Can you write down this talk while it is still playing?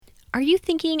Are you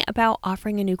thinking about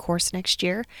offering a new course next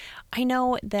year? I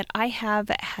know that I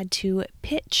have had to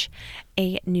pitch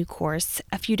a new course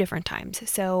a few different times.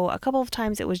 So, a couple of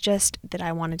times it was just that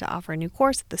I wanted to offer a new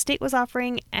course that the state was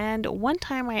offering, and one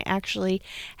time I actually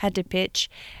had to pitch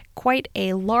quite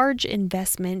a large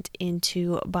investment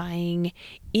into buying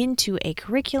into a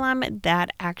curriculum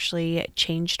that actually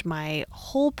changed my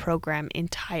whole program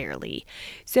entirely.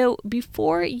 So,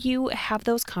 before you have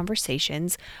those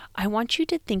conversations, I want you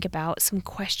to think about some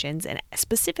questions and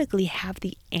specifically have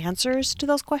the answers to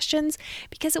those questions,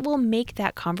 because it will make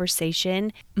that conversation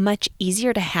much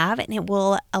easier to have and it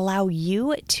will allow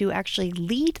you to actually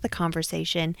lead the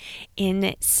conversation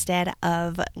instead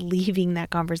of leaving that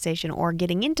conversation or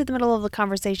getting into the middle of the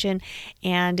conversation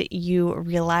and you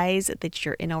realize that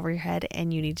you're in over your head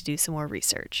and you need to do some more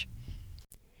research.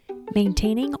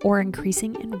 Maintaining or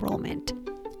increasing enrollment.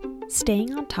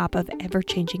 Staying on top of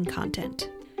ever-changing content.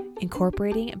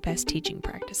 Incorporating best teaching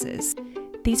practices.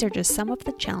 These are just some of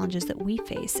the challenges that we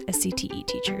face as CTE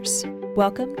teachers.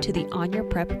 Welcome to the On Your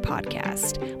Prep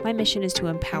podcast. My mission is to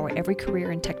empower every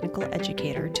career and technical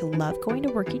educator to love going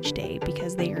to work each day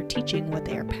because they are teaching what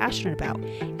they are passionate about,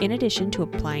 in addition to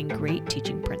applying great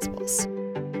teaching principles.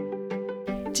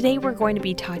 Today we're going to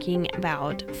be talking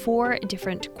about 4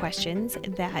 different questions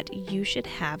that you should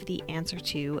have the answer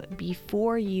to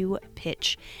before you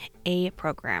pitch a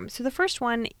program. So the first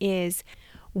one is,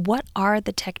 what are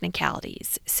the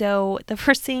technicalities? So the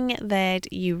first thing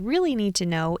that you really need to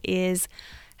know is,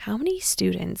 how many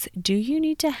students do you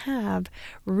need to have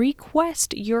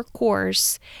request your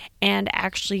course and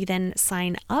actually then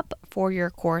sign up for your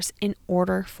course in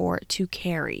order for it to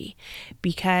carry?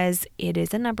 Because it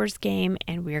is a numbers game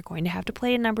and we are going to have to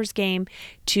play a numbers game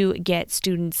to get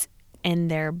students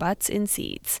and their butts in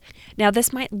seats. Now,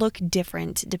 this might look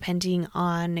different depending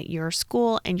on your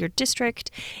school and your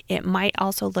district. It might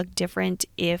also look different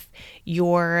if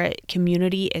your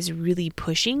community is really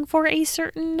pushing for a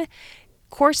certain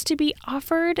course to be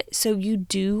offered. So you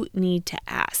do need to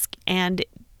ask. And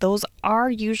those are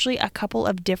usually a couple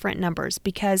of different numbers,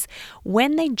 because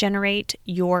when they generate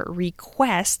your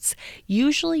requests,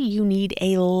 usually you need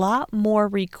a lot more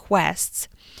requests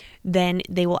then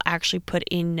they will actually put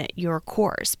in your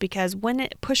course. Because when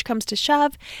push comes to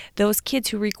shove, those kids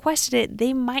who requested it,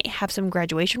 they might have some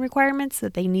graduation requirements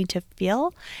that they need to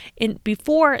fill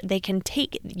before they can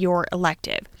take your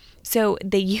elective. So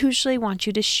they usually want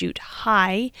you to shoot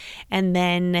high, and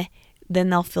then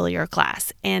they'll fill your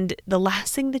class. And the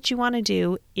last thing that you want to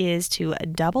do is to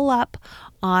double up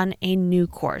on a new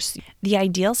course. The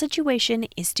ideal situation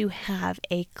is to have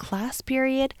a class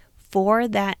period for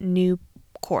that new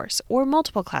course or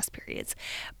multiple class periods,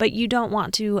 but you don't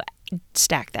want to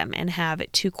stack them and have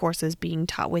 2 courses being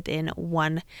taught within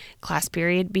one class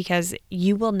period, because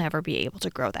you will never be able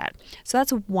to grow that. So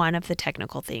that's one of the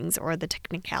technical things or the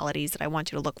technicalities that I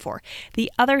want you to look for.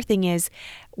 The other thing is,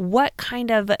 what kind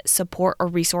of support or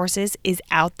resources is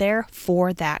out there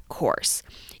for that course?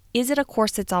 Is it a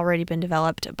course that's already been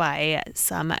developed by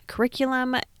some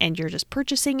curriculum and you're just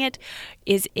purchasing it?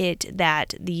 Is it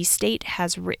that the state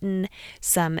has written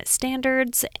some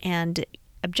standards and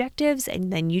objectives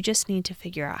and then you just need to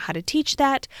figure out how to teach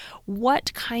that?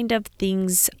 What kind of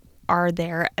things are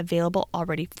there available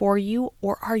already for you,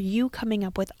 or are you coming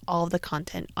up with all of the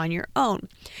content on your own?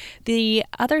 The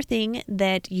other thing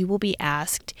that you will be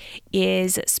asked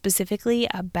is specifically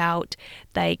about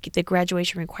like the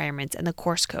graduation requirements and the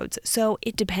course codes. So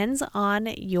it depends on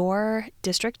your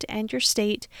district and your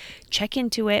state. Check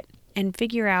into it and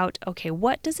figure out, okay,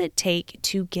 what does it take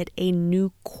to get a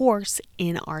new course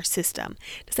in our system?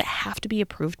 Does it have to be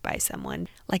approved by someone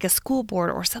like a school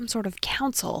board or some sort of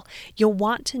council? You'll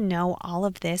want to know all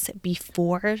of this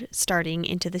before starting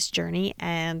into this journey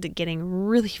and getting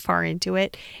really far into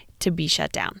it to be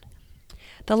shut down.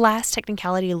 The last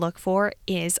technicality to look for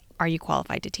is, are you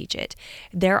qualified to teach it?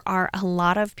 There are a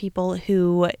lot of people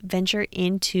who venture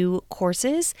into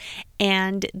courses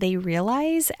and they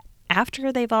realize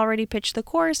after they've already pitched the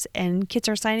course and kids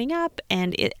are signing up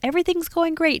and everything's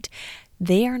going great,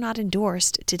 they are not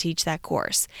endorsed to teach that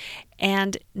course.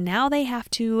 And now they have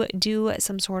to do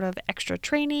some sort of extra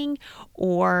training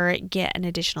or get an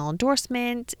additional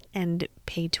endorsement and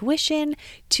pay tuition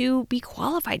to be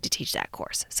qualified to teach that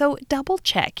course. So double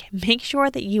check, make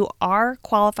sure that you are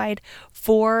qualified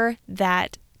for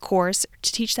that course,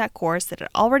 to teach that course, that it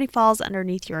already falls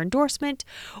underneath your endorsement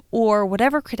or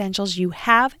whatever credentials you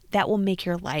have. That will make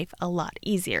your life a lot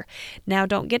easier. Now,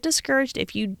 don't get discouraged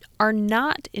if you are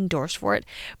not endorsed for it,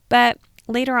 but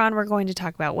later on we're going to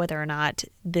talk about whether or not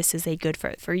this is a good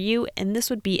fit for you, and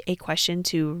this would be a question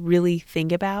to really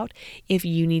think about if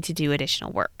you need to do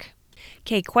additional work.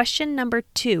 Okay, question number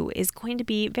 2 is going to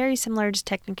be very similar to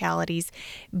technicalities,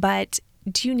 but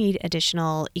do you need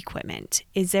additional equipment?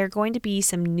 Is there going to be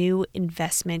some new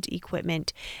investment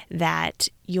equipment that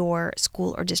your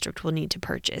school or district will need to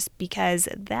purchase? Because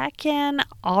that can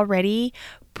already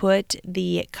put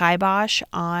the kibosh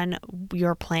on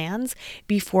your plans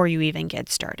before you even get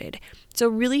started. So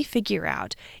really figure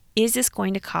out, is this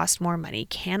going to cost more money?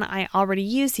 Can I already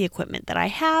use the equipment that I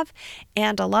have?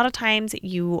 And a lot of times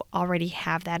you already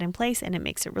have that in place and it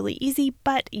makes it really easy,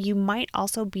 but you might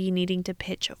also be needing to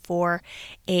pitch for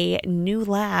a new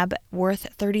lab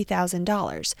worth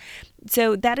 $30,000.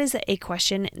 So that is a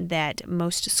question that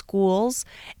most schools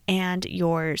and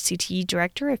your CTE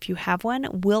director, if you have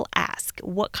one, will ask.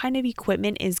 What kind of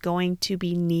equipment is going to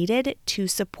be needed to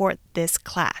support this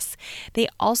class? They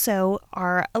also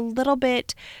are a little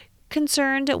bit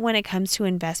concerned when it comes to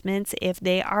investments if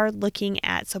they are looking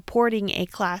at supporting a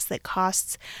class that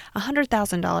costs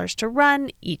 $100,000 to run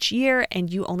each year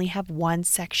and you only have one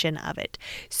section of it.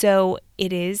 So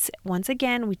it is, once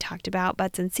again, we talked about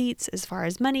butts and seats as far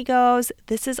as money goes.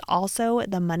 This is also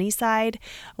the money side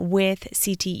with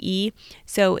CTE.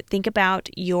 So think about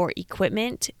your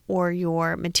equipment or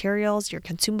your materials, your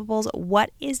consumables.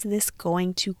 What is this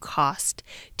going to cost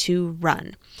to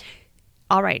run?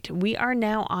 All right, we are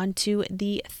now on to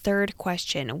the third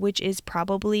question, which is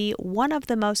probably one of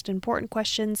the most important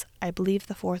questions. I believe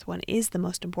the fourth one is the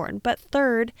most important, but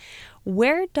third,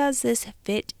 where does this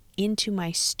fit into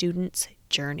my student's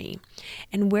journey?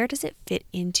 And where does it fit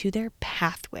into their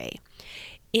pathway?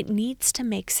 It needs to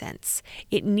make sense.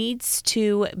 It needs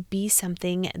to be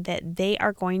something that they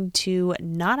are going to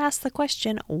not ask the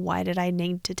question, why did I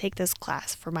need to take this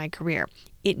class for my career?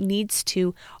 It needs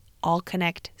to all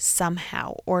connect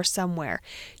somehow or somewhere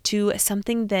to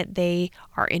something that they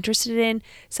are interested in,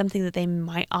 something that they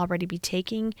might already be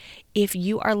taking. If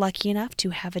you are lucky enough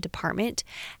to have a department,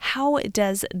 how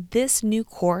does this new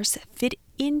course fit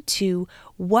into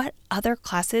what other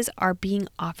classes are being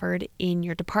offered in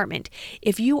your department?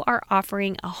 If you are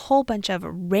offering a whole bunch of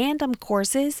random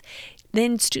courses,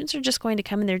 then students are just going to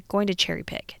come and they're going to cherry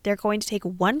pick. They're going to take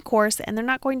one course and they're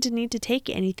not going to need to take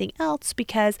anything else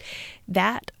because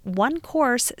that one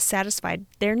course satisfied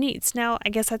their needs. Now, I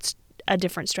guess that's a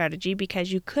different strategy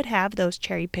because you could have those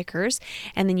cherry pickers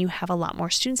and then you have a lot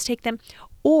more students take them.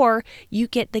 Or you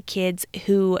get the kids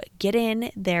who get in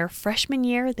their freshman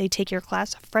year, they take your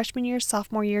class freshman year,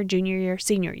 sophomore year, junior year,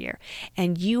 senior year,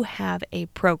 and you have a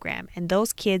program. And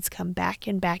those kids come back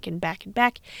and back and back and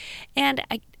back. And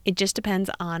it just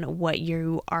depends on what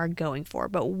you are going for.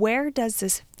 But where does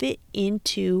this fit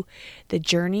into the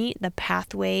journey, the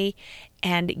pathway,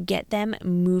 and get them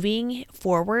moving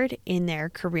forward in their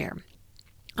career?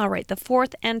 All right, the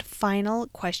fourth and final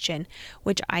question,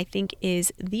 which I think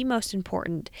is the most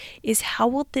important, is how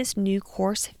will this new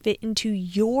course fit into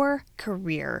your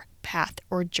career path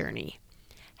or journey?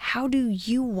 How do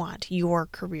you want your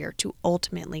career to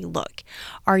ultimately look?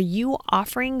 Are you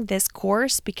offering this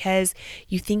course because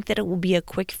you think that it will be a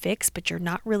quick fix, but you're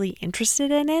not really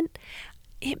interested in it?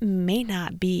 It may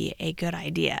not be a good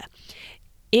idea.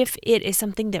 If it is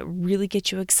something that really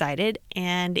gets you excited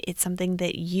and it's something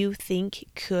that you think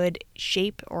could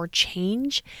shape or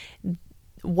change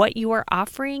what you are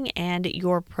offering and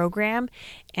your program,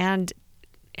 and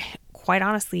quite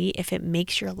honestly, if it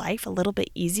makes your life a little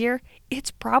bit easier, it's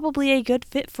probably a good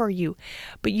fit for you.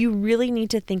 But you really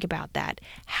need to think about that.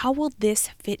 How will this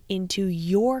fit into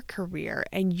your career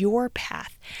and your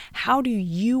path? How do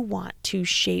you want to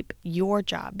shape your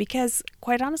job? Because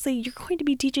quite honestly, you're going to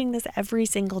be teaching this every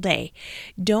single day.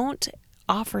 Don't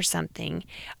offer something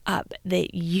up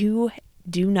that you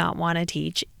do not want to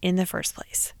teach in the first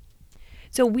place.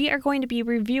 So we are going to be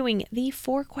reviewing the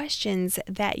 4 questions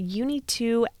that you need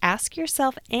to ask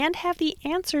yourself and have the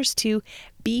answers to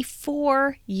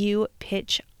before you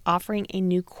pitch offering a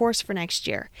new course for next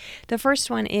year. The first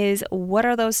one is, what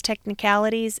are those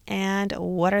technicalities and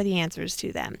what are the answers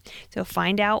to them? So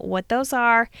find out what those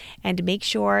are and make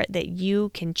sure that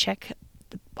you can check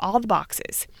all the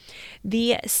boxes.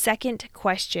 The second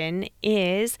question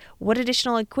is, what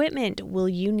additional equipment will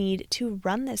you need to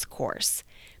run this course?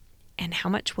 And how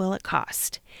much will it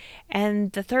cost?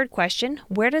 And the third question,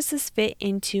 where does this fit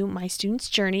into my student's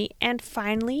journey? And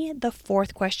finally, the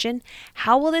fourth question,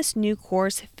 how will this new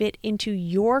course fit into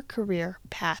your career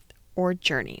path or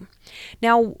journey?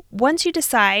 Now, once you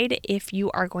decide if you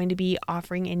are going to be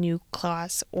offering a new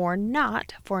class or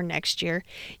not for next year,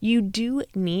 you do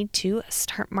need to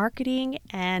start marketing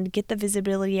and get the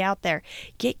visibility out there.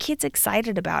 Get kids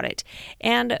excited about it.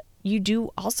 And you do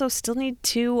also still need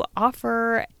to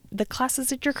offer the classes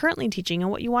that you're currently teaching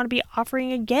and what you want to be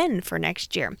offering again for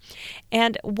next year.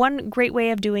 And one great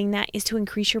way of doing that is to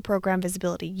increase your program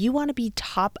visibility. You want to be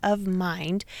top of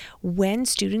mind when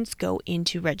students go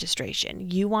into registration.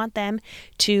 You want them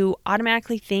to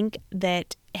automatically think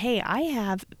that, hey, I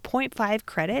have 0.5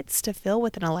 credits to fill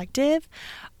with an elective.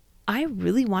 I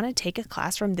really want to take a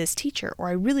class from this teacher, or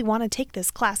I really want to take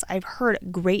this class. I've heard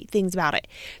great things about it.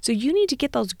 So you need to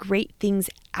get those great things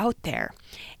out there,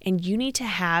 and you need to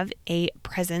have a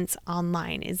presence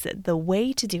online is the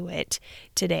way to do it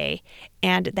today.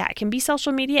 And that can be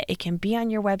social media. It can be on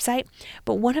your website.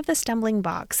 But one of the stumbling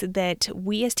blocks that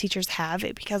we as teachers have,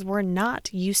 because we're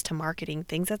not used to marketing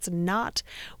things, that's not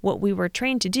what we were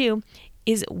trained to do,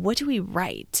 is what do we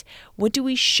write? What do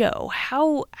we show?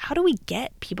 How do we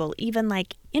get people even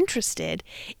interested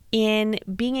in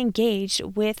being engaged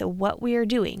with what we are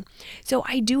doing? So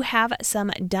I do have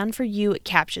some done for you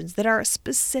captions that are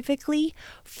specifically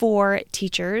for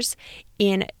teachers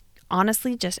in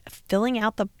honestly just filling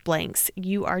out the blanks.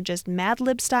 You are just Mad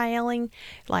Lib styling,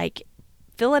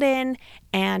 fill it in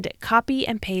and copy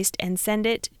and paste and send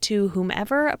it to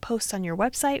whomever posts on your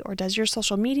website or does your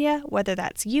social media, whether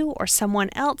that's you or someone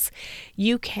else.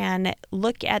 You can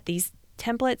look at these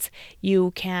templates.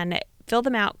 You can fill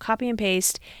them out, copy and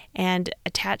paste, and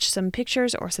attach some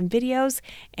pictures or some videos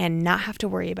and not have to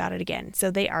worry about it again. So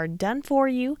they are done for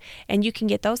you, and you can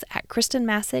get those at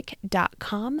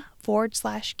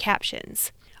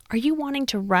KristenMassick.com/captions. Are you wanting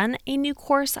to run a new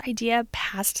course idea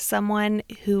past someone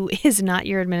who is not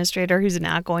your administrator, who's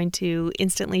not going to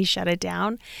instantly shut it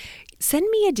down? Send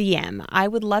me a DM. I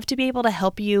would love to be able to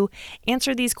help you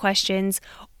answer these questions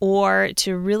or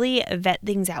to really vet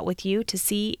things out with you to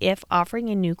see if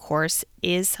offering a new course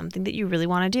is something that you really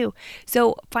want to do.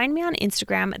 So find me on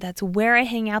Instagram. That's where I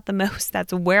hang out the most.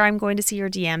 That's where I'm going to see your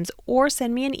DMs, or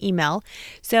send me an email.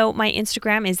 So my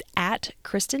Instagram is at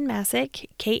Kristen Massick,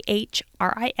 KristenMassick,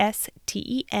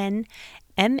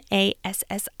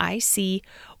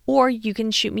 or you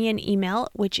can shoot me an email,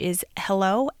 which is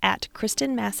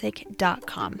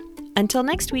hello@KristenMassick.com. Until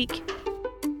next week.